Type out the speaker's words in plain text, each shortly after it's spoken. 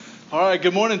All right,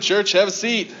 good morning, church. Have a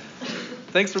seat.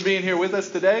 Thanks for being here with us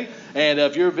today. And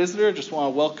if you're a visitor, just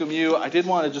want to welcome you. I did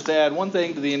want to just add one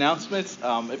thing to the announcements.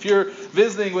 If you're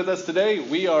visiting with us today,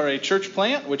 we are a church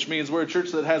plant, which means we're a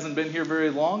church that hasn't been here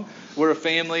very long. We're a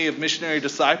family of missionary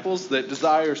disciples that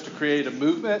desires to create a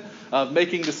movement of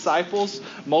making disciples,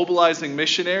 mobilizing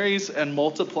missionaries, and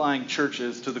multiplying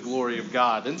churches to the glory of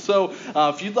God. And so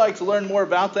if you'd like to learn more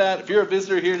about that, if you're a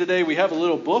visitor here today, we have a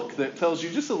little book that tells you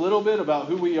just a little bit about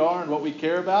who we are and what we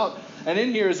care about. And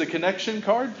in here is a connection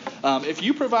card. If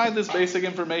you provide this basic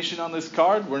information on this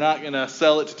card, we're not going to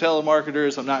sell it to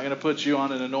telemarketers. I'm not going to put you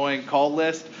on an annoying call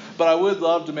list. But I would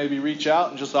love to maybe reach out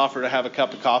and just offer to have a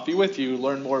cup of coffee with you,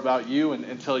 learn more about you,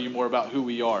 and tell you more about who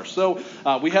we are. So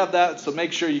we have that, so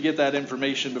make sure you get that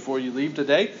information before you leave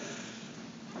today.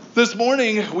 This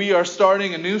morning, we are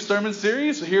starting a new sermon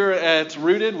series. Here at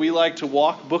Rooted, we like to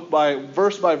walk book by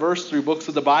verse through books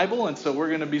of the Bible, and so we're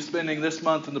going to be spending this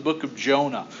month in the book of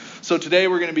Jonah. So today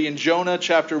we're going to be in Jonah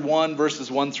chapter 1,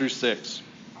 verses 1 through 6.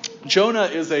 Jonah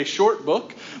is a short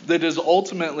book that is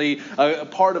ultimately a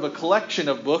part of a collection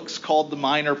of books called the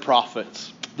Minor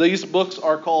Prophets. These books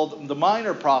are called the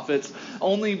Minor Prophets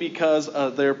only because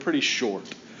they're pretty short.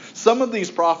 Some of these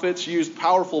prophets used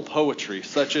powerful poetry,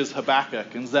 such as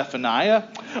Habakkuk and Zephaniah.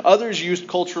 Others used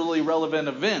culturally relevant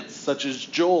events, such as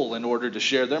Joel, in order to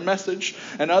share their message.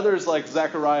 And others, like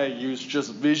Zechariah, used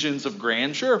just visions of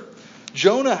grandeur.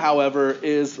 Jonah, however,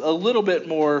 is a little bit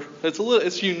more,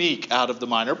 it's unique out of the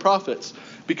minor prophets,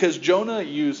 because Jonah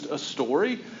used a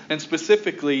story, and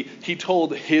specifically, he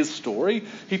told his story.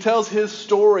 He tells his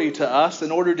story to us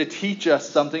in order to teach us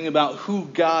something about who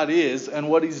God is and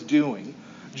what he's doing.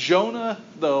 Jonah,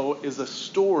 though, is a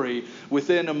story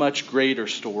within a much greater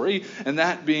story, and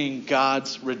that being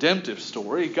God's redemptive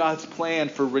story, God's plan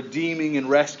for redeeming and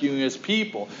rescuing his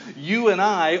people. You and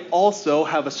I also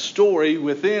have a story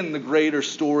within the greater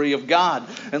story of God.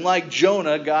 And like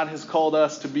Jonah, God has called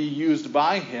us to be used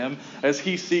by him as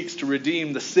he seeks to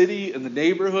redeem the city and the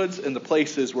neighborhoods and the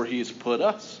places where he has put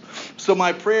us. So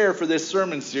my prayer for this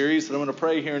sermon series, that I'm going to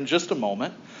pray here in just a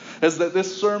moment, is that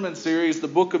this sermon series, the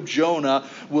book of Jonah,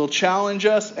 will challenge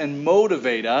us and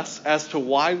motivate us as to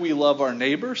why we love our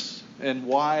neighbors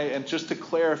and just to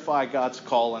clarify God's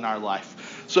call in our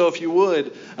life. So if you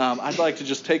would, I'd like to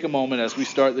just take a moment as we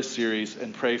start this series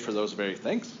and pray for those very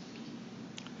things.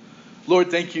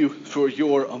 Lord, thank you for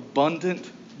your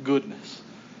abundant goodness.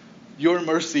 Your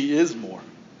mercy is more.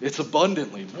 It's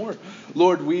abundantly more.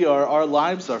 Lord, our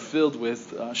lives are filled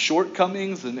with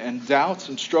shortcomings and doubts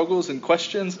and struggles and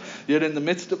questions. Yet in the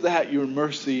midst of that, your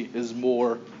mercy is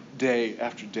more day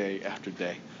after day after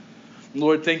day.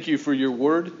 Lord, thank you for your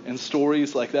word and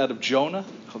stories like that of Jonah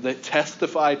that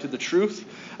testify to the truth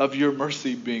of your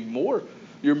mercy being more.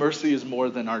 Your mercy is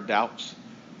more than our doubts.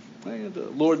 And,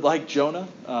 Lord, like Jonah,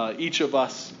 each of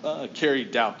us carry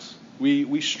doubts.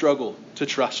 We struggle to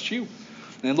trust you.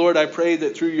 And Lord, I pray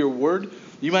that through your word,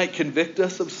 you might convict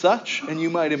us of such, and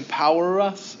you might empower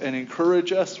us and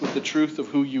encourage us with the truth of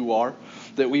who you are,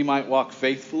 that we might walk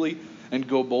faithfully and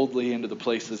go boldly into the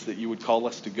places that you would call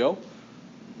us to go.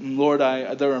 And Lord,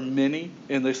 there are many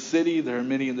in this city, there are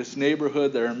many in this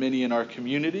neighborhood, there are many in our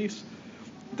communities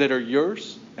that are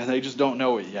yours, and they just don't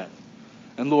know it yet.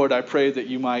 And Lord, I pray that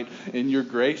you might, in your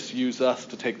grace, use us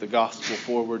to take the gospel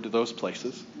forward to those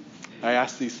places. I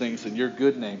ask these things in your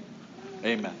good name.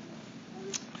 Amen.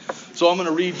 So I'm going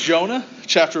to read Jonah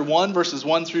chapter 1, verses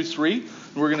 1 through 3. And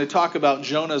we're going to talk about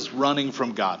Jonah's running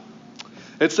from God.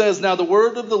 It says, "Now the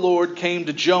word of the Lord came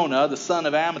to Jonah, the son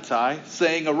of Amittai,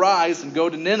 saying, 'Arise and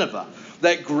go to Nineveh,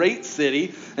 that great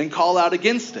city, and call out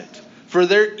against it, for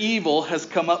their evil has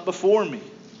come up before me.'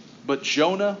 But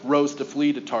Jonah rose to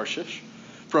flee to Tarshish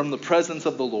from the presence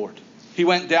of the Lord. He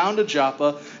went down to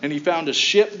Joppa, and he found a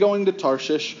ship going to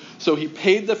Tarshish. So he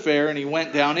paid the fare, and he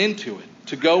went down into it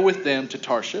to go with them to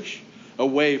Tarshish,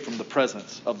 away from the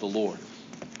presence of the Lord."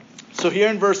 So here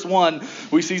in verse 1,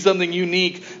 we see something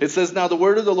unique. It says, "Now the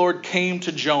word of the Lord came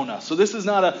to Jonah." So this is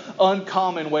not an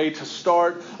uncommon way to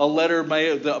start a letter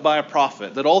by a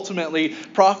prophet. That ultimately,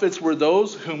 prophets were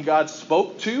those whom God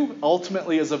spoke to,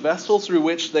 ultimately as a vessel through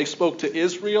which they spoke to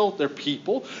Israel, their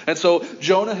people. And so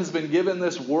Jonah has been given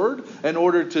this word in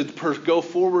order to go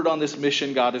forward on this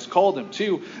mission God has called him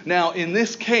to. Now, in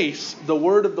this case, the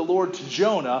word of the Lord to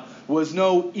Jonah was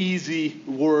no easy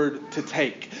word to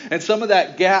take. And some of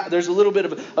that gap, there's a little bit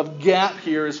of gap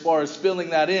here as far as filling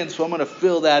that in, so I'm going to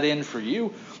fill that in for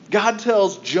you. God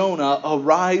tells Jonah,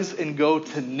 "Arise and go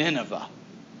to Nineveh."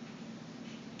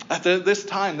 At this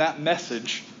time, that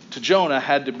message to Jonah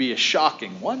had to be a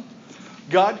shocking one.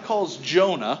 God calls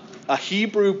Jonah, a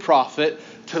Hebrew prophet,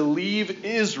 to leave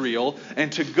Israel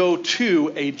and to go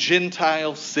to a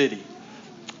Gentile city.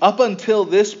 Up until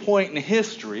this point in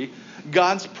history,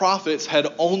 God's prophets had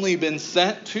only been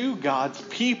sent to God's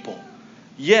people.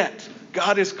 Yet,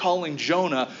 God is calling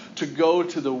Jonah to go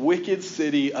to the wicked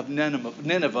city of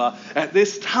Nineveh. At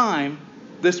this time,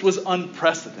 this was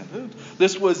unprecedented.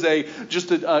 This was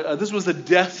a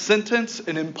death sentence,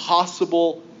 an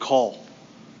impossible call.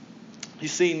 You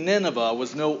see, Nineveh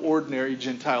was no ordinary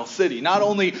Gentile city. Not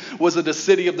only was it a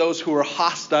city of those who were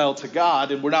hostile to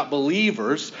God and were not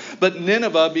believers, but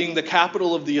Nineveh, being the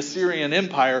capital of the Assyrian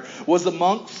Empire, was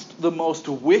amongst the most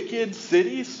wicked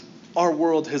cities our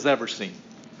world has ever seen.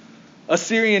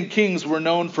 Assyrian kings were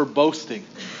known for boasting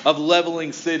of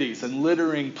leveling cities and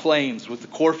littering plains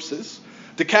with corpses.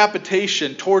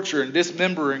 Decapitation, torture, and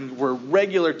dismembering were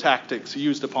regular tactics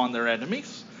used upon their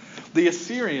enemies. The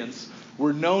Assyrians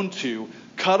were known to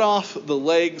cut off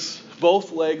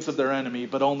both legs of their enemy,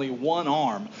 but only one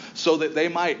arm, so that they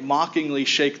might mockingly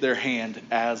shake their hand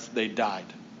as they died.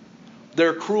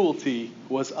 Their cruelty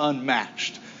was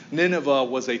unmatched. Nineveh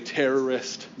was a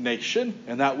terrorist nation,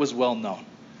 and that was well known.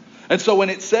 And so when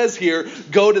it says here,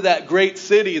 go to that great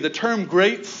city, the term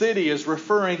great city is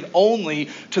referring only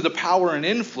to the power and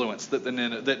influence that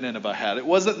Nineveh had. It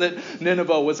wasn't that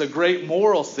Nineveh was a great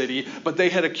moral city, but they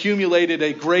had accumulated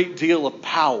a great deal of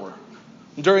power.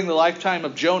 During the lifetime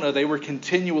of Jonah, they were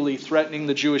continually threatening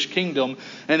the Jewish kingdom,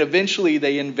 and eventually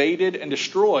they invaded and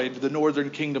destroyed the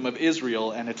northern kingdom of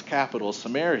Israel and its capital,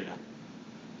 Samaria.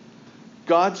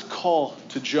 God's call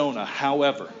to Jonah,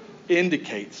 however,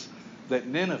 indicates that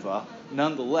Nineveh,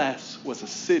 nonetheless, was a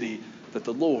city that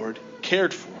the Lord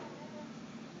cared for.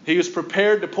 He was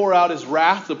prepared to pour out his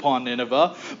wrath upon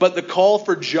Nineveh, but the call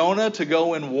for Jonah to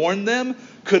go and warn them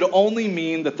could only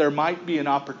mean that there might be an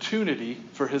opportunity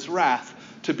for his wrath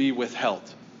to be withheld.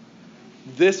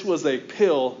 This was a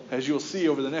pill, as you'll see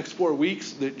over the next 4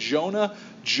 weeks, that Jonah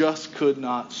just could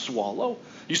not swallow.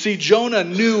 You see, Jonah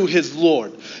knew his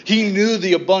Lord. He knew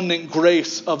the abundant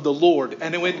grace of the Lord.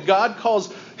 And when God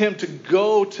calls him to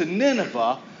go to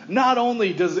Nineveh, not only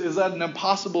is that an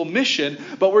impossible mission,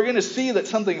 but we're going to see that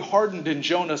something hardened in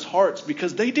Jonah's hearts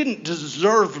because they didn't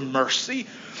deserve mercy.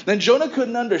 Then Jonah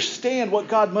couldn't understand what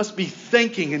God must be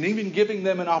thinking and even giving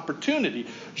them an opportunity.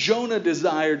 Jonah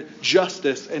desired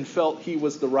justice and felt he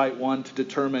was the right one to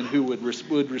determine who would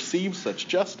receive such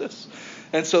justice.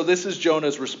 And so this is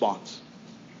Jonah's response.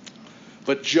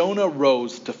 But Jonah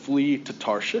rose to flee to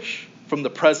Tarshish from the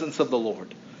presence of the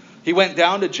Lord. He went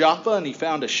down to Joppa and he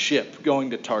found a ship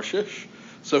going to Tarshish.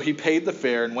 So he paid the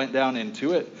fare and went down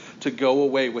into it to go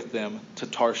away with them to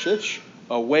Tarshish,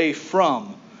 away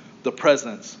from the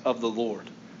presence of the Lord.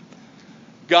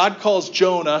 God calls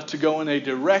Jonah to go in a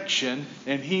direction,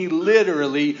 and he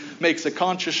literally makes a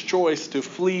conscious choice to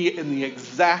flee in the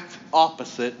exact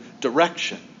opposite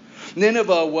direction.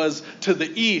 Nineveh was to the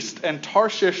east, and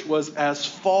Tarshish was as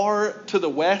far to the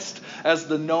west as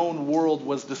the known world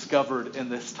was discovered in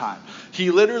this time.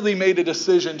 He literally made a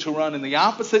decision to run in the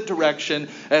opposite direction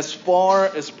as far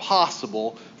as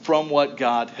possible from what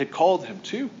God had called him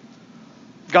to.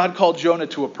 God called Jonah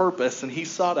to a purpose, and he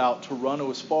sought out to run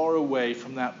as far away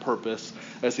from that purpose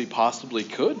as he possibly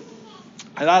could.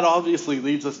 And that obviously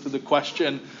leads us to the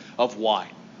question of why.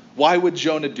 Why would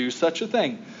Jonah do such a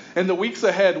thing? In the weeks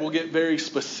ahead, we'll get very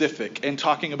specific and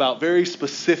talking about very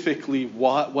specifically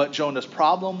what Jonah's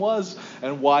problem was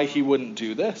and why he wouldn't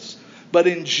do this. But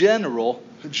in general,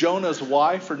 Jonah's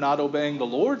why for not obeying the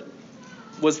Lord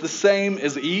was the same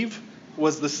as Eve,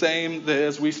 was the same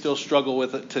as we still struggle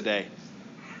with it today.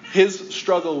 His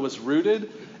struggle was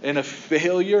rooted in a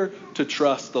failure to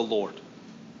trust the Lord.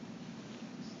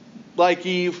 Like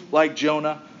Eve, like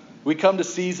Jonah, we come to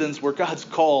seasons where God's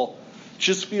call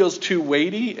just feels too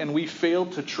weighty, and we fail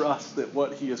to trust that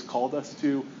what he has called us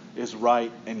to is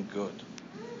right and good.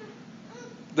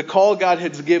 The call God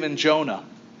has given Jonah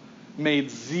made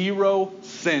zero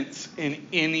sense in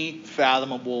any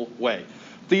fathomable way.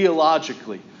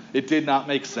 Theologically, it did not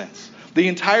make sense. The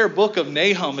entire book of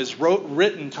Nahum is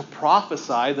written to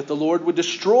prophesy that the Lord would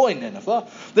destroy Nineveh.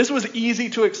 This was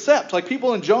easy to accept. Like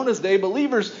people in Jonah's day,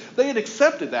 believers, they had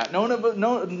accepted that.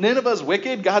 Nineveh's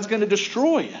wicked, God's going to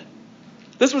destroy it.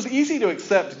 This was easy to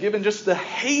accept given just the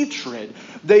hatred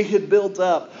they had built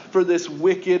up for this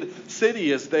wicked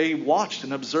city as they watched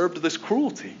and observed this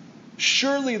cruelty.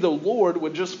 Surely the Lord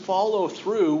would just follow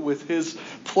through with his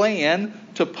plan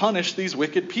to punish these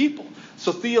wicked people.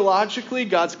 So theologically,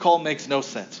 God's call makes no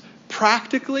sense.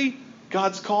 Practically,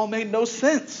 God's call made no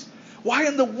sense. Why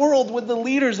in the world would the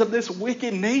leaders of this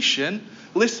wicked nation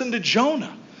listen to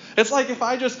Jonah? It's like if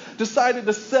I just decided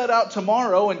to set out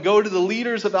tomorrow and go to the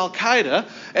leaders of Al-Qaeda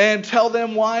and tell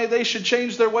them why they should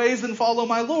change their ways and follow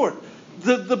my Lord.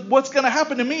 What's going to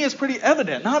happen to me is pretty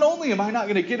evident. Not only am I not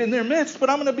going to get in their midst, but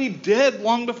I'm going to be dead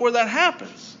long before that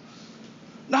happens.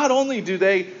 Not only do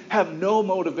they have no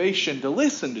motivation to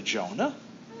listen to Jonah,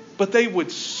 but they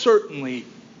would certainly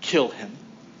kill him.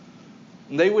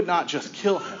 And they would not just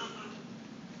kill him,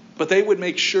 but they would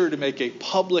make sure to make a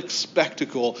public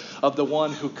spectacle of the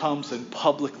one who comes and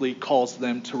publicly calls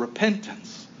them to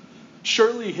repentance.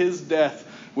 Surely his death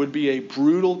would be a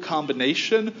brutal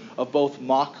combination of both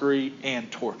mockery and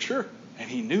torture, and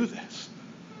he knew this.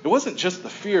 It wasn't just the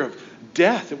fear of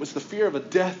death, it was the fear of a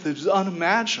death that was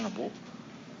unimaginable.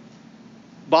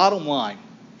 Bottom line,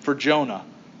 for Jonah,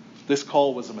 this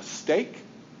call was a mistake.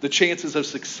 The chances of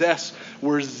success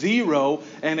were zero,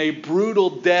 and a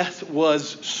brutal death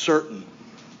was certain.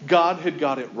 God had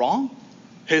got it wrong.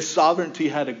 His sovereignty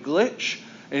had a glitch,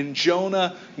 and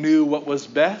Jonah knew what was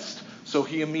best, so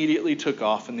he immediately took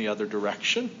off in the other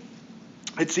direction.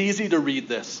 It's easy to read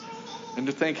this and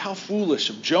to think, how foolish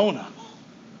of Jonah.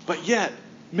 But yet,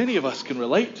 many of us can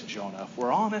relate to Jonah, if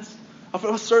we're honest.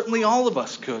 Certainly all of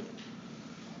us could.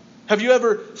 Have you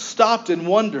ever stopped and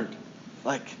wondered,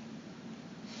 like,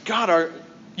 God,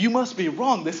 you must be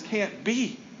wrong. This can't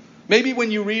be. Maybe when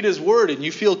you read his word and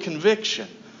you feel conviction.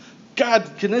 God,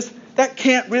 that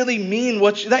can't really mean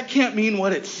that can't mean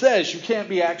what it says. You can't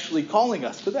be actually calling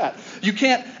us to that. You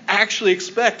can't actually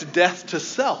expect death to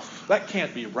self. That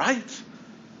can't be right.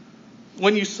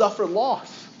 When you suffer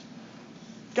loss.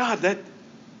 God,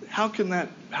 how could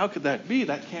that be?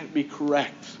 That can't be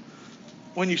correct.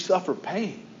 When you suffer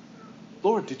pain.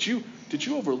 Lord, did you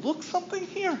overlook something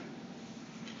here?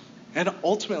 And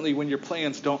ultimately, when your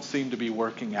plans don't seem to be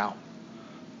working out.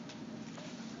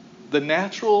 The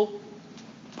natural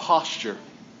posture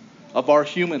of our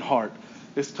human heart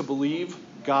is to believe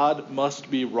God must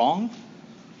be wrong,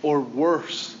 or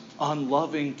worse,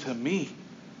 unloving to me.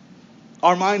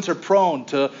 Our minds are prone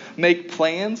to make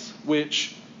plans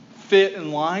which fit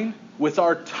in line with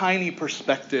our tiny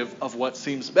perspective of what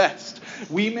seems best.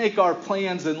 We make our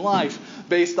plans in life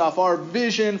based off our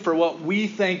vision for what we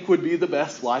think would be the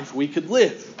best life we could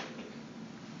live.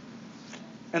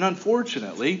 And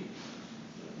unfortunately,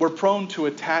 we're prone to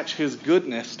attach his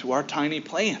goodness to our tiny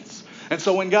plans. And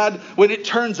so when it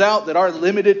turns out that our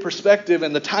limited perspective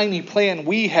and the tiny plan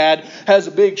we had has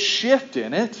a big shift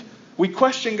in it, we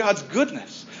question God's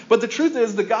goodness. But the truth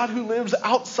is, the God who lives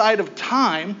outside of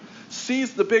time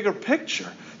sees the bigger picture.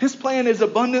 His plan is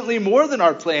abundantly more than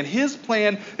our plan. His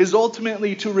plan is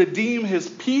ultimately to redeem his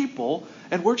people,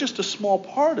 and we're just a small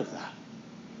part of that.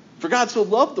 For God so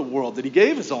loved the world that he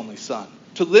gave his only son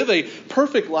to live a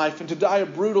perfect life and to die a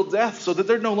brutal death so that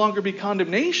there'd no longer be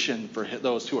condemnation for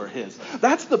those who are his.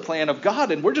 That's the plan of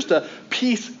God, and we're just a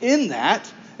piece in that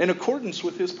in accordance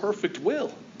with his perfect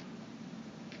will.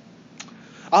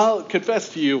 I'll confess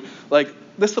to you,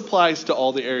 this applies to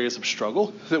all the areas of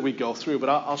struggle that we go through, but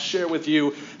I'll share with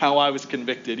you how I was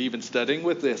convicted, even studying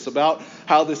with this, about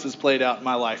how this has played out in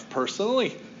my life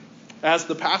personally. As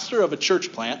the pastor of a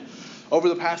church plant, over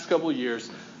the past couple of years,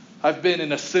 I've been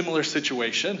in a similar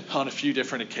situation on a few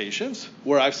different occasions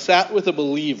where I've sat with a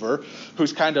believer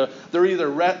who's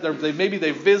maybe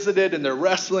they visited and they're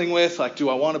wrestling with, do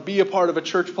I want to be a part of a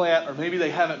church plant? Or maybe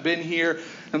they haven't been here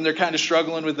and they're kind of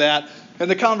struggling with that. And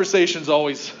the conversation's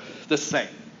always the same.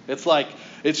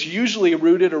 It's usually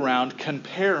rooted around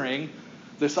comparing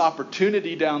this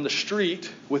opportunity down the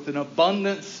street with an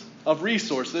abundance of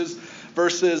resources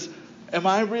versus, am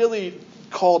I really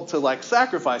called to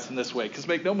sacrifice in this way? Because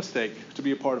make no mistake, to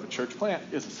be a part of a church plant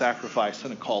is a sacrifice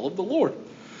and a call of the Lord.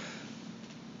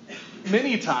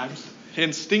 Many times,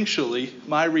 instinctually,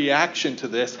 my reaction to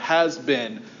this has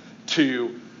been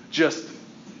to just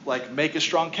make a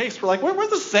strong case for we're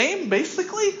the same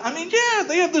basically. I mean, yeah,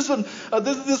 they have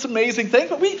this amazing thing,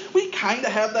 but we kind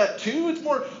of have that too. It's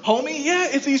more homey. Yeah,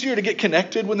 it's easier to get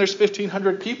connected when there's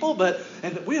 1,500 people,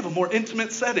 and we have a more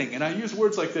intimate setting. And I use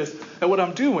words like this, and what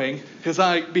I'm doing is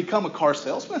I become a car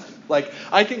salesman.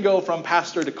 I can go from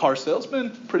pastor to car salesman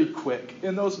pretty quick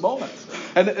in those moments.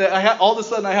 And all of a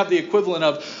sudden I have the equivalent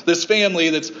of this family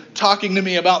that's talking to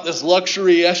me about this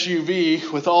luxury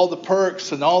SUV with all the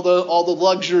perks and all the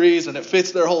luxuries, and it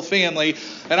fits their whole family.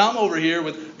 And I'm over here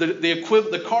with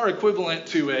the car equivalent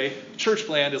to a church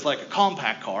plant is like a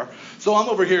compact car. So I'm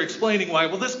over here explaining why,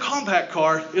 this compact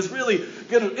car is really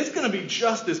going to be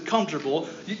just as comfortable.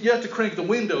 You have to crank the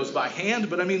windows by hand,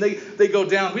 but I mean, they go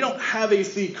down. We don't have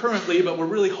AC currently, but we're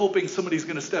really hoping somebody's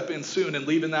going to step in soon and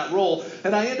leave in that role.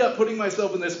 And I end up putting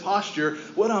myself in this posture.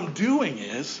 What I'm doing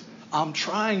is I'm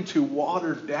trying to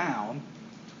water down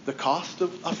the cost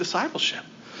of discipleship.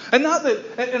 And not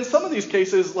that, in some of these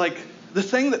cases, like, the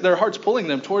thing that their heart's pulling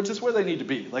them towards is where they need to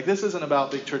be. Like, this isn't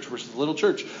about big church versus little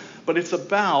church, but it's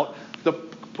about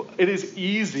it is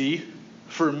easy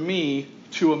for me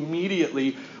to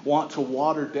immediately want to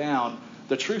water down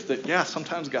the truth that, yeah,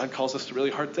 sometimes God calls us to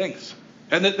really hard things.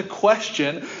 And that the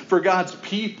question for God's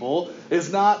people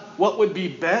is not what would be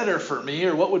better for me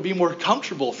or what would be more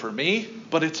comfortable for me,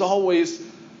 but it's always,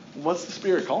 what's the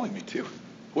Spirit calling me to?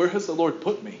 Where has the Lord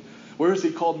put me? Where has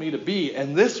he called me to be?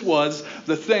 And this was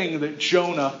the thing that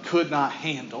Jonah could not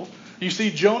handle. You see,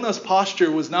 Jonah's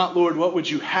posture was not, Lord, what would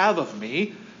you have of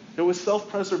me? It was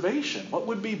self-preservation. What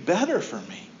would be better for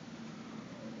me?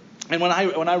 And when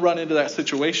I run into that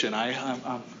situation,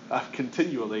 I'm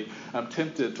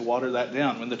tempted to water that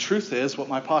down. When the truth is, what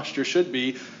my posture should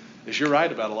be is, you're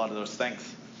right about a lot of those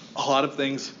things. A lot of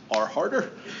things are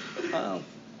harder.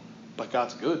 But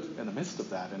God's good in the midst of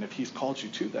that. And if he's called you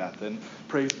to that, then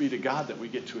praise be to God that we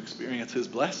get to experience his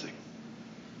blessing.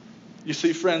 You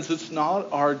see, friends, it's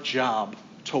not our job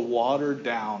to water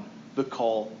down the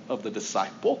call of the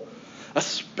disciple,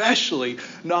 especially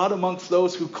not amongst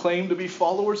those who claim to be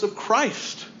followers of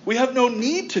Christ. We have no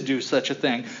need to do such a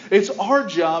thing. It's our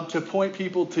job to point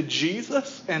people to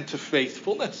Jesus and to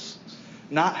faithfulness,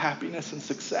 not happiness and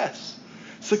success.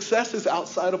 Success is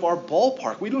outside of our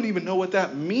ballpark. We don't even know what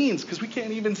that means because we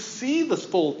can't even see the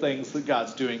full things that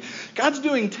God's doing. God's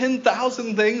doing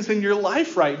 10,000 things in your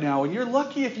life right now, and you're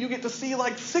lucky if you get to see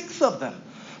like 6 of them.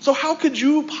 So how could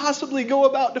you possibly go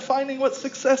about defining what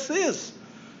success is?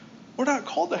 We're not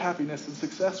called to happiness and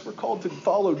success. We're called to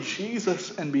follow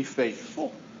Jesus and be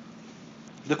faithful.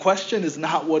 The question is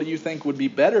not, what do you think would be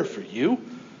better for you?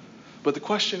 But the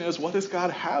question is, what does God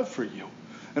have for you?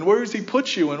 And where does he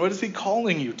put you? And what is he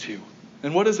calling you to?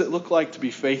 And what does it look like to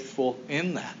be faithful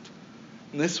in that?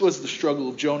 And this was the struggle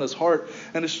of Jonah's heart.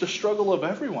 And it's the struggle of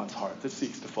everyone's heart that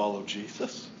seeks to follow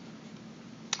Jesus.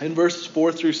 In verses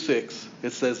 4 through 6,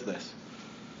 it says this.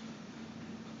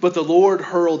 But the Lord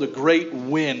hurled a great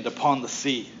wind upon the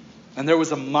sea, and there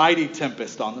was a mighty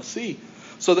tempest on the sea,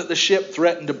 so that the ship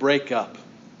threatened to break up.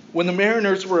 When the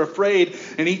mariners were afraid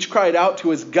and each cried out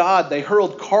to his God, they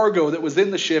hurled cargo that was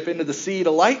in the ship into the sea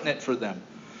to lighten it for them.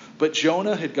 But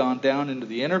Jonah had gone down into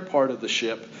the inner part of the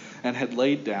ship and had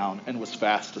laid down and was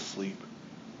fast asleep.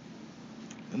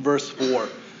 In verse 4,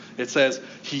 it says,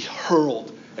 he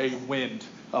hurled a wind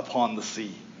upon the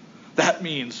sea. That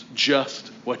means just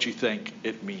what you think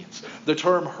it means. The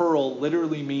term hurl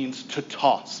literally means to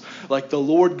toss. Like the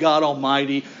Lord God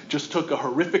Almighty just took a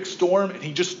horrific storm and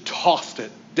he just tossed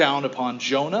it down upon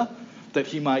Jonah that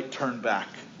he might turn back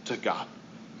to God.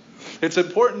 It's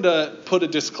important to put a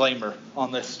disclaimer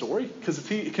on this story because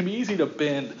it can be easy to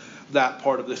bend that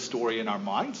part of this story in our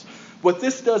minds. What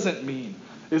this doesn't mean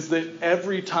is that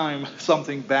every time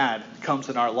something bad comes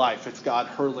in our life, it's God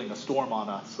hurling a storm on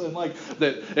us. And like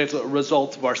that it's a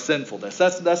result of our sinfulness.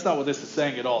 That's not what this is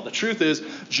saying at all. The truth is,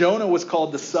 Jonah was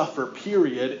called to suffer,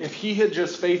 period. If he had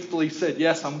just faithfully said,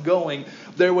 yes, I'm going,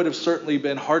 there would have certainly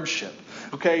been hardship.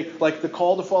 Okay, like the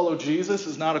call to follow Jesus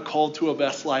is not a call to a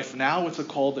best life now, it's a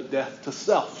call to death to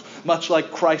self. Much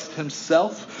like Christ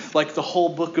himself, like the whole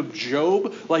book of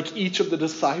Job, like each of the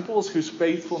disciples whose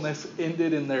faithfulness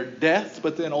ended in their death,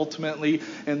 but then ultimately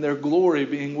in their glory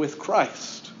being with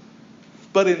Christ.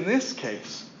 But in this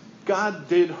case, God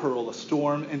did hurl a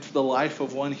storm into the life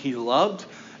of one he loved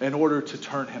in order to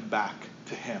turn him back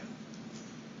to him.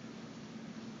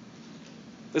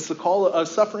 It's the call of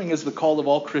suffering is the call of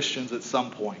all Christians at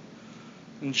some point.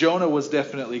 And Jonah was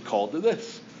definitely called to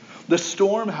this. The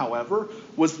storm, however,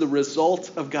 was the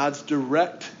result of God's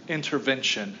direct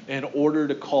intervention in order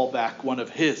to call back one of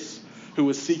his who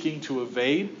was seeking to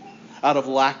evade out of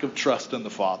lack of trust in the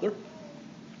Father.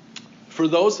 For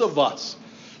those of us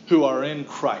who are in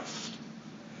Christ,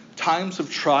 times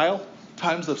of trial,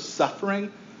 times of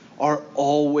suffering are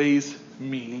always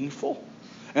meaningful.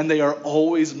 And they are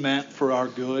always meant for our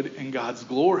good and God's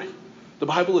glory. The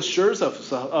Bible assures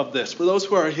us of this. For those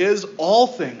who are his, all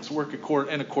things work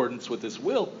in accordance with his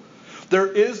will. There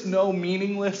is no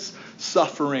meaningless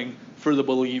suffering for the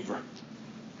believer.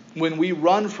 When we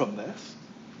run from this,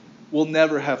 we'll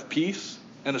never have peace,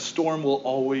 and a storm will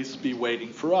always be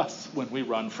waiting for us when we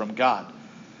run from God.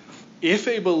 If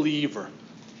a believer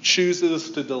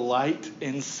chooses to delight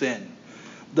in sin,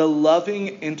 the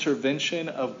loving intervention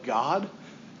of God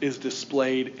is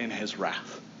displayed in his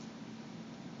wrath.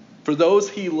 For those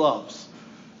he loves,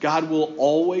 God will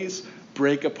always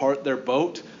break apart their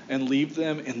boat and leave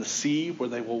them in the sea where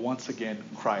they will once again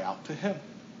cry out to him.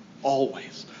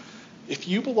 Always. If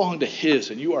you belong to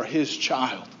his and you are his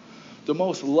child, the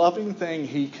most loving thing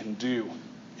he can do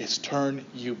is turn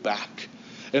you back.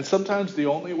 And sometimes the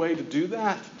only way to do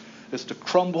that is to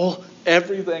crumble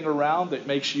everything around that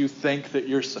makes you think that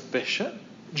you're sufficient.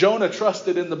 Jonah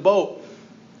trusted in the boat.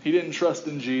 He didn't trust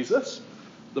in Jesus.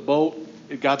 The boat,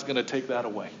 God's going to take that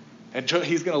away. And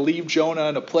he's going to leave Jonah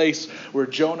in a place where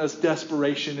Jonah's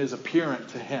desperation is apparent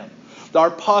to him. Our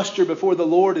posture before the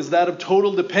Lord is that of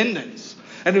total dependence.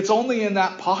 And it's only in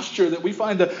that posture that we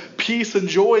find the peace and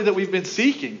joy that we've been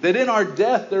seeking. That in our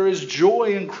death there is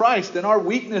joy in Christ, and our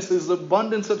weakness is the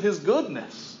abundance of his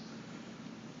goodness.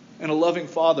 And a loving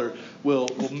Father will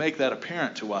make that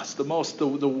apparent to us. The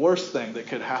worst thing that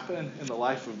could happen in the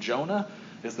life of Jonah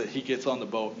is that he gets on the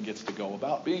boat and gets to go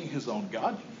about being his own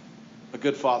God. A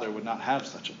good father would not have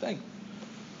such a thing.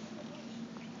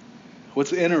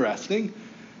 What's interesting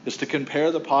is to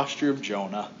compare the posture of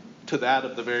Jonah to that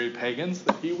of the very pagans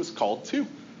that he was called to.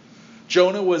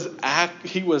 Jonah was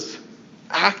actively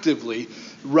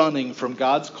running from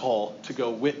God's call to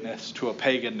go witness to a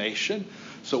pagan nation.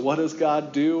 So what does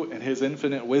God do in his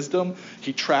infinite wisdom?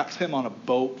 He traps him on a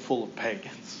boat full of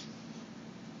pagans.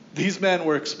 These men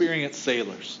were experienced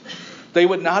sailors. They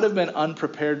would not have been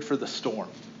unprepared for the storm.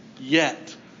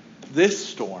 Yet, this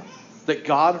storm that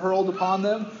God hurled upon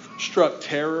them struck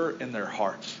terror in their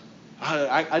hearts.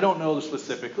 I don't know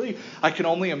specifically. I can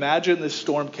only imagine this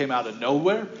storm came out of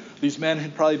nowhere. These men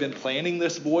had probably been planning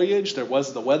this voyage. The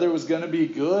weather was going to be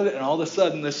good. And all of a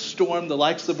sudden, this storm, the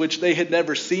likes of which they had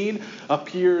never seen,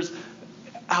 appears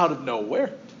out of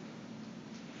nowhere.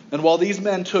 And while these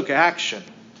men took action,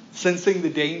 sensing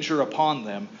the danger upon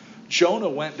them, Jonah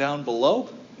went down below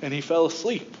and he fell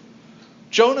asleep.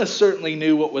 Jonah certainly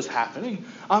knew what was happening.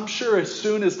 I'm sure as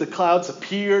soon as the clouds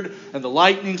appeared and the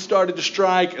lightning started to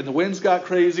strike and the winds got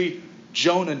crazy,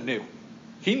 Jonah knew.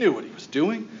 He knew what he was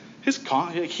doing.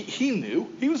 He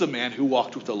knew. He was a man who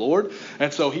walked with the Lord.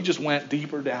 And so he just went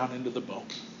deeper down into the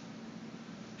boat.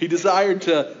 He desired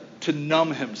to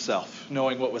numb himself,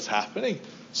 knowing what was happening.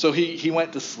 So he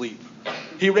went to sleep.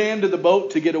 He ran to the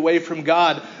boat to get away from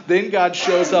God. Then God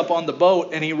shows up on the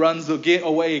boat and he runs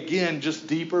away again, just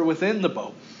deeper within the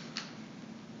boat.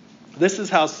 This is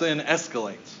how sin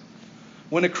escalates.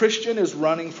 When a Christian is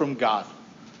running from God,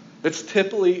 it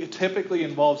typically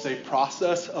involves a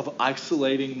process of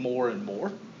isolating more and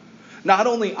more. Not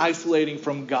only isolating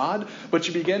from God, but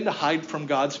you begin to hide from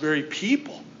God's very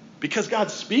people because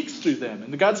God speaks through them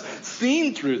and God's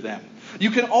seen through them.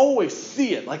 You can always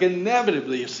see it, like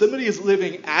inevitably, if somebody is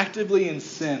living actively in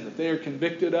sin that they are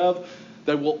convicted of,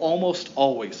 they will almost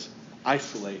always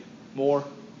isolate more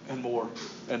and more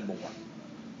and more.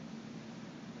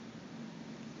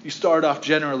 You start off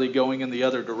generally going in the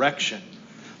other direction,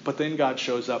 but then God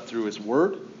shows up through his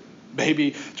word, maybe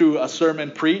through a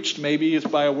sermon preached, maybe it's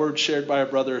by a word shared by a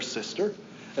brother or sister,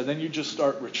 and then you just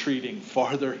start retreating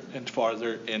farther and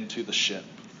farther into the ship.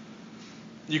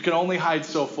 You can only hide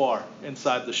so far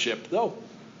inside the ship, though.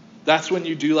 That's when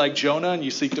you do like Jonah and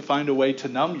you seek to find a way to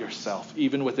numb yourself,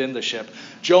 even within the ship.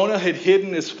 Jonah had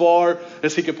hidden as far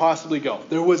as he could possibly go.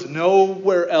 There was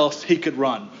nowhere else he could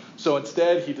run. So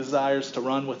instead, he desires to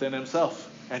run within himself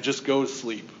and just go to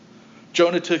sleep.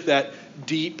 Jonah took that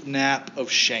deep nap of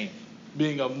shame,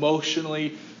 being emotionally,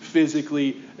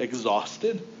 physically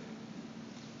exhausted.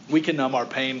 We can numb our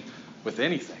pain with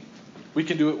anything. We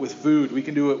can do it with food. We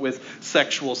can do it with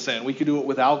sexual sin. We can do it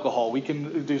with alcohol. We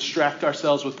can distract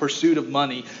ourselves with pursuit of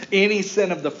money. Any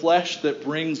sin of the flesh that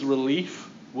brings relief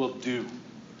will do.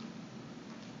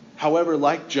 However,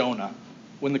 like Jonah,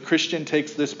 when the Christian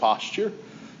takes this posture,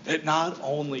 it not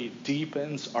only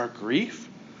deepens our grief,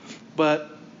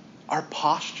 but our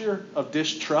posture of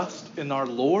distrust in our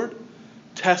Lord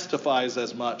testifies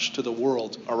as much to the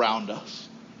world around us.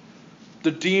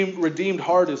 The redeemed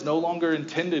heart is no longer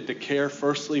intended to care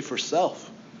firstly for self,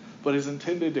 but is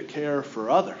intended to care for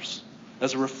others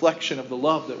as a reflection of the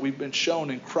love that we've been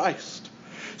shown in Christ.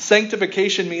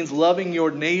 Sanctification means loving your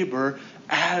neighbor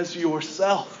as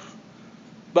yourself.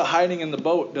 But hiding in the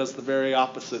boat does the very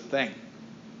opposite thing.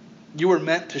 You were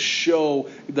meant to show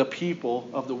the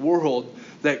people of the world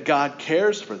that God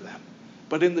cares for them.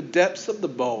 But in the depths of the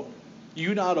boat,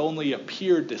 you not only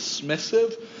appear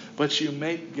dismissive, but you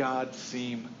make God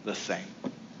seem the same.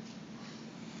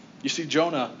 You see,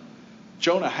 Jonah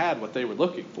had what they were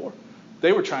looking for.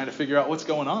 They were trying to figure out what's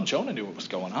going on. Jonah knew what was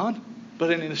going on.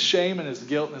 But in his shame and his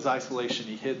guilt and his isolation,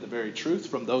 he hid the very truth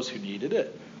from those who needed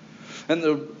it. And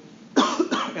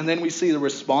then we see the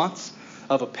response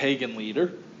of a pagan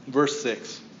leader. Verse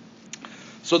 6.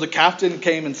 So the captain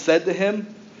came and said to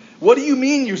him, "What do you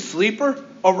mean, you sleeper?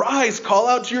 Arise, call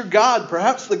out to your God.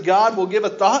 Perhaps the God will give a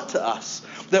thought to us,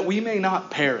 that we may not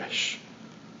perish."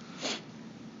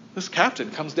 This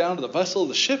captain comes down to the vessel of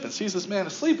the ship and sees this man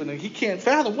asleep, and he can't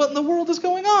fathom what in the world is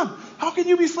going on. How can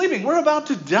you be sleeping? We're about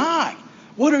to die.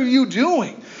 What are you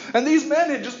doing? And these men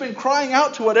had just been crying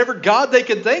out to whatever God they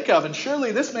could think of. And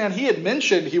surely this man, he had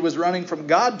mentioned he was running from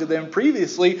God to them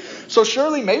previously. So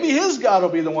surely maybe his God will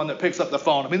be the one that picks up the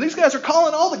phone. I mean, these guys are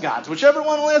calling all the gods. Whichever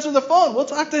one will answer the phone, we'll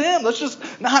talk to him. Let's just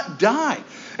not die.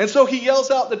 And so he yells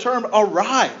out the term,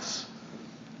 arise.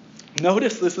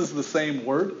 Notice this is the same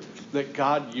word that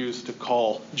God used to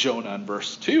call Jonah in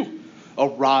verse 2.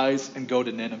 Arise and go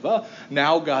to Nineveh.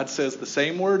 Now God says the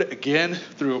same word again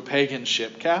through a pagan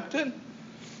ship captain.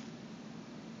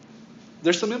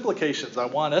 There's some implications I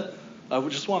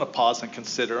just want to pause and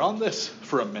consider on this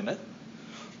for a minute.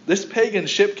 This pagan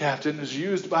ship captain is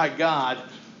used by God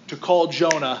to call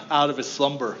Jonah out of his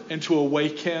slumber and to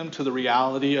awake him to the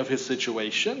reality of his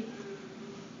situation.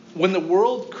 When the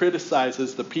world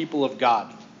criticizes the people of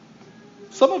God,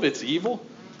 some of it's evil.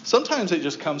 Sometimes it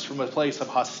just comes from a place of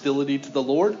hostility to the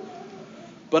Lord.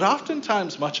 But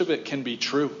oftentimes much of it can be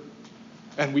true.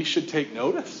 And we should take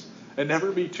notice and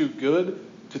never be too good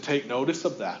to take notice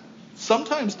of that.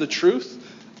 Sometimes the truth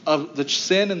of the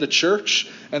sin in the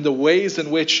church and the ways in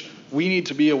which we need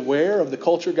to be aware of the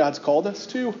culture God's called us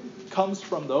to comes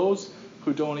from those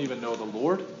who don't even know the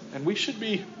Lord. And we should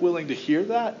be willing to hear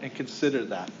that and consider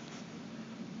that.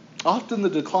 Often the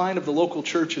decline of the local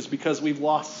church is because we've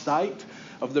lost sight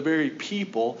of the very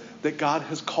people that God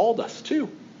has called us to.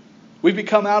 We've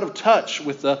become out of touch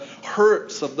with the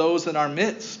hurts of those in our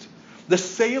midst. The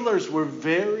sailors were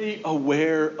very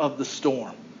aware of the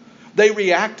storm. They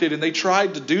reacted and they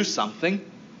tried to do something,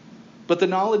 but the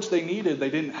knowledge they needed,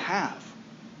 they didn't have.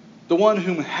 The one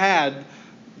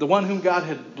whom God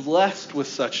had blessed with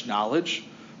such knowledge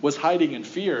was hiding in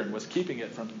fear and was keeping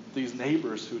it from these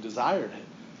neighbors who desired it.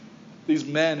 These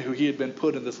men who he had been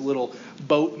put in this little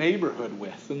boat neighborhood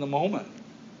with in the moment.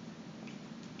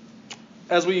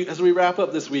 As we wrap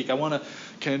up this week, I want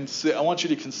you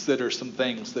to consider some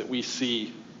things that we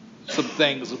see, some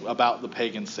things about the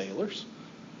pagan sailors.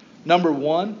 Number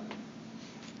one,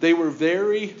 they were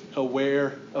very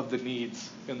aware of the needs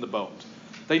in the boat.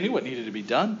 They knew what needed to be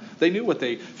done. They knew what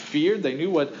they feared. They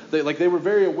knew they were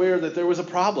very aware that there was a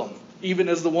problem, even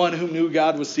as the one who knew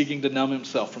God was seeking to numb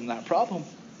himself from that problem.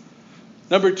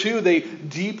 Number two, they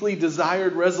deeply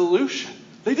desired resolution.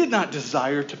 They did not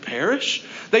desire to perish.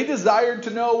 They desired to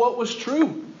know what was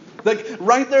true. Like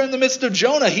right there in the midst of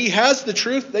Jonah, he has the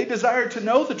truth. They desired to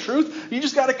know the truth. You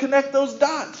just got to connect those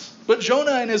dots. But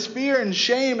Jonah in his fear and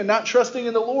shame and not trusting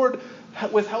in the Lord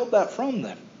withheld that from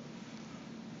them.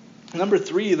 Number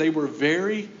three, they were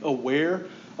very aware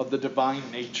of the divine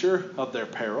nature of their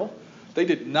peril. They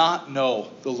did not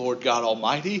know the Lord God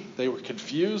Almighty. They were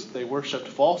confused. They worshipped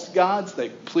false gods. They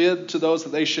pled to those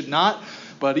that they should not.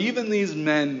 But even these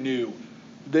men knew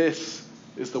this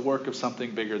is the work of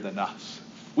something bigger than us.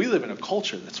 We live in a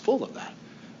culture that's full of that.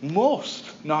 Most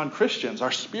non-Christians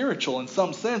are spiritual in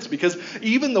some sense because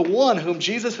even the one whom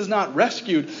Jesus has not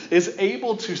rescued is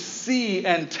able to see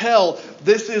and tell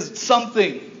this is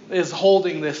something is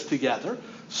holding this together.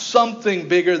 Something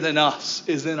bigger than us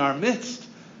is in our midst.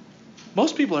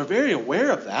 Most people are very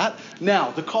aware of that.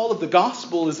 Now, the call of the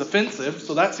gospel is offensive,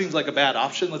 so that seems like a bad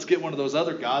option. Let's get one of those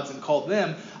other gods and call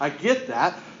them. I get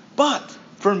that. But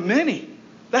for many,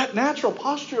 that natural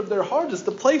posture of their heart is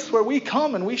the place where we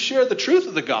come and we share the truth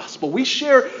of the gospel. We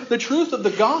share the truth of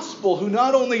the gospel who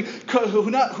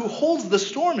holds the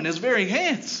storm in his very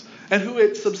hands and who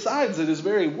it subsides at his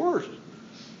very word.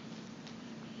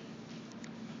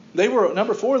 They were,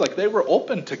 number four, they were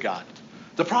open to God.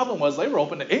 The problem was they were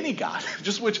open to any God,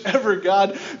 just whichever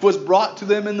God was brought to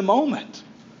them in the moment.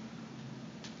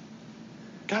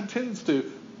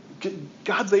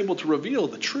 God's able to reveal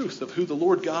the truth of who the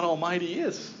Lord God Almighty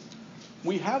is.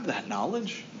 We have that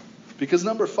knowledge because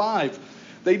number five,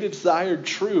 they desired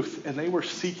truth and they were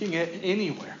seeking it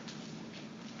anywhere.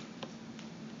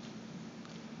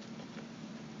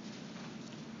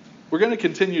 We're going to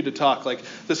continue to talk.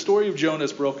 The story of Jonah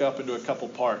is broke up into a couple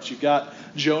parts. You've got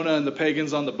Jonah and the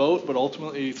pagans on the boat, but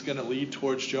ultimately it's going to lead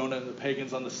towards Jonah and the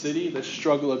pagans on the city. This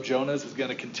struggle of Jonah's is going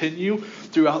to continue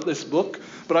throughout this book.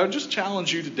 But I would just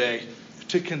challenge you today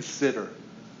to consider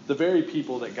the very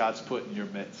people that God's put in your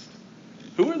midst.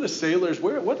 Who are the sailors?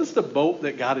 What is the boat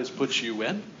that God has put you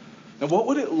in? And what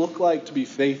would it look like to be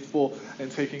faithful in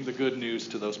taking the good news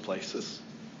to those places?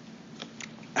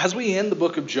 As we end the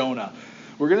book of Jonah,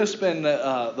 we're going to spend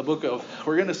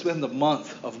the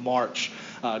month of March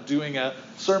doing a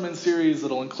sermon series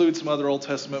that'll include some other Old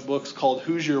Testament books called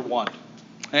Who's Your One?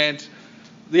 And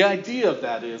the idea of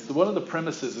that is that one of the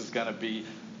premises is going to be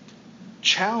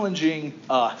challenging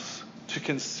us to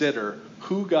consider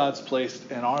who God's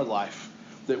placed in our life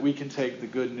that we can take the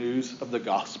good news of the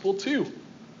gospel to.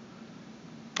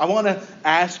 I want to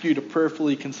ask you to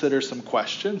prayerfully consider some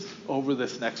questions over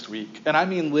this next week. And I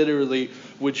mean literally,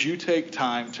 would you take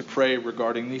time to pray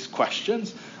regarding these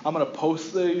questions? I'm going to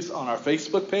post these on our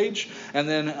Facebook page. And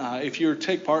then if you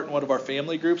take part in one of our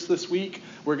family groups this week,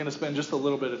 we're going to spend just a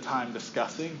little bit of time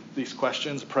discussing these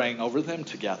questions, praying over them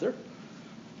together.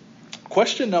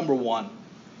 Question number 1.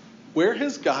 Where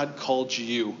has God called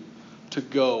you to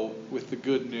go with the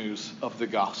good news of the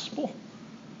gospel?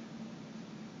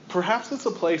 Perhaps it's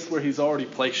a place where he's already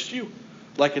placed you,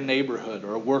 like a neighborhood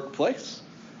or a workplace.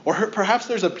 Or perhaps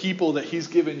there's a people that he's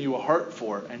given you a heart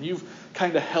for, and you've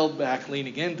kind of held back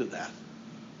leaning into that.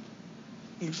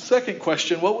 Second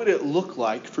question, what would it look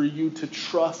like for you to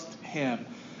trust him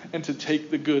and to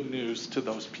take the good news to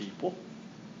those people?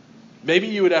 Maybe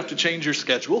you would have to change your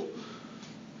schedule.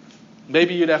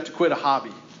 Maybe you'd have to quit a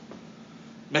hobby.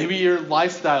 Maybe your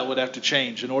lifestyle would have to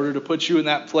change in order to put you in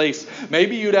that place.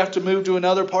 Maybe you'd have to move to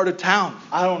another part of town.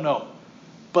 I don't know.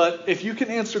 But if you can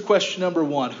answer question number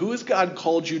 1, who has God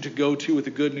called you to go to with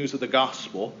the good news of the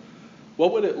gospel?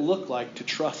 What would it look like to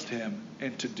trust him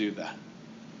and to do that?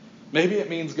 Maybe it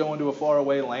means going to a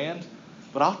faraway land,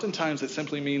 but oftentimes it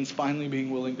simply means finally being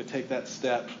willing to take that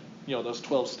step, those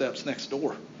 12 steps next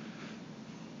door.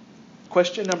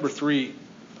 Question number 3,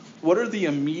 what are the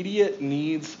immediate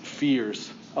needs, fears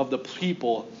of the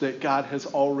people that God has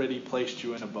already placed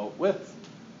you in a boat with?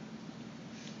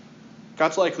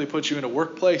 God's likely put you in a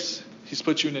workplace. He's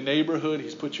put you in a neighborhood.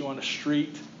 He's put you on a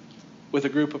street with a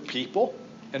group of people.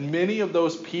 And many of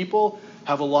those people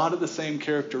have a lot of the same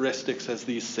characteristics as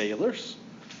these sailors.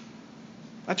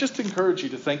 I just encourage you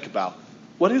to think about,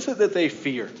 what is it that they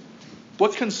fear?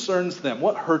 What concerns them?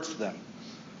 What hurts them?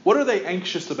 What are they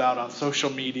anxious about on social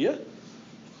media?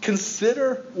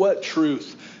 Consider what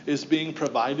truth is being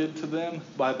provided to them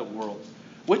by the world.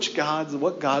 What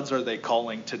gods are they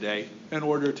calling today in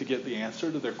order to get the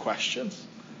answer to their questions?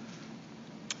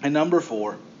 And number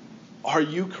 4, are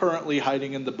you currently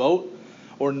hiding in the boat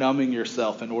or numbing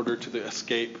yourself in order to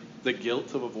escape the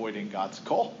guilt of avoiding God's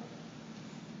call?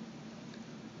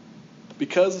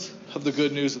 Because of the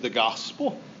good news of the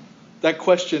gospel, that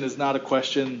question is not a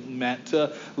question meant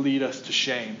to lead us to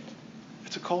shame.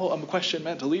 It's a question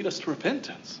meant to lead us to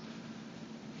repentance.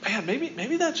 Man,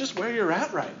 maybe that's just where you're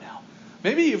at right now.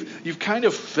 Maybe you've kind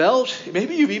of felt,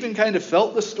 maybe you've even kind of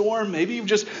felt the storm. Maybe you've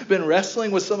just been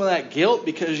wrestling with some of that guilt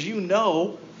because you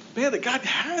know, man, that God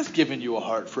has given you a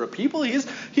heart for a people. He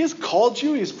has called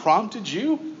you, he's prompted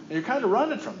you, and you're kind of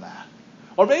running from that.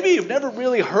 Or maybe you've never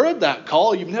really heard that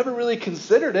call. You've never really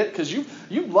considered it because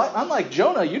unlike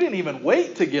Jonah, you didn't even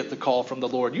wait to get the call from the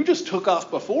Lord. You just took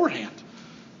off beforehand.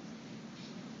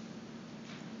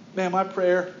 Man, my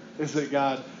prayer is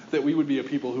that we would be a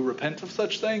people who repent of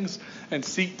such things and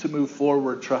seek to move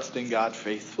forward trusting God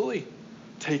faithfully,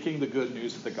 taking the good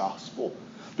news of the gospel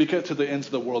to the ends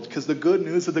of the world. Because the good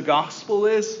news of the gospel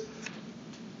is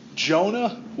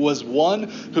Jonah was one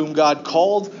whom God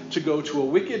called to go to a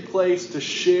wicked place to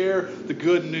share the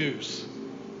good news.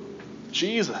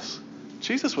 Jesus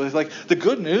was like, the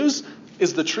good news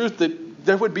is the truth that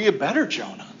there would be a better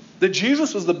Jonah. That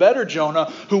Jesus was the better Jonah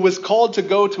who was called to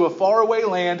go to a faraway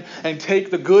land and take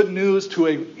the good news to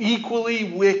an equally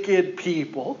wicked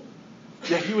people.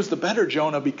 Yet he was the better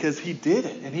Jonah because he did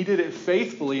it. And he did it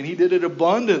faithfully and he did it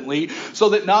abundantly so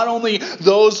that not only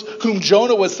those whom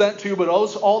Jonah was sent to, but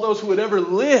all those who would ever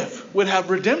live would have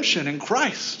redemption in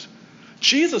Christ.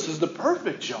 Jesus is the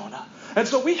perfect Jonah. And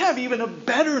so we have even a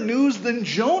better news than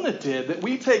Jonah did that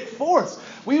we take forth.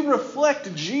 We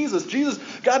reflect Jesus.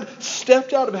 God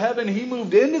stepped out of heaven. He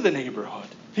moved into the neighborhood.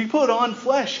 He put on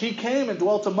flesh. He came and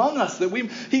dwelt among us.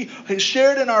 He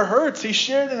shared in our hurts. He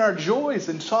shared in our joys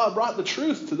and brought the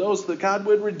truth to those that God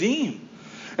would redeem.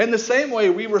 In the same way,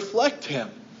 we reflect him.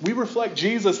 We reflect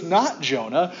Jesus, not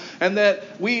Jonah, and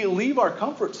that we leave our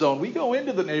comfort zone. We go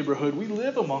into the neighborhood. We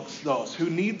live amongst those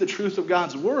who need the truth of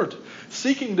God's word,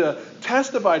 seeking to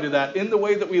testify to that in the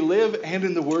way that we live and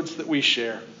in the words that we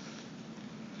share.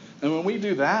 And when we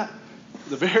do that,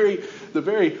 the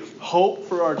very hope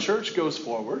for our church goes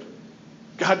forward.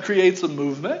 God creates a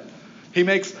movement. He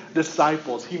makes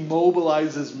disciples. He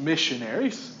mobilizes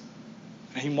missionaries.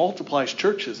 And he multiplies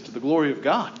churches to the glory of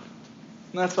God.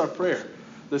 And that's our prayer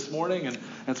this morning.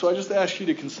 And so I just ask you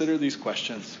to consider these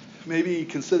questions. Maybe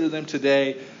consider them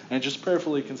today and just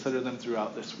prayerfully consider them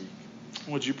throughout this week.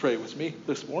 Would you pray with me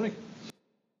this morning?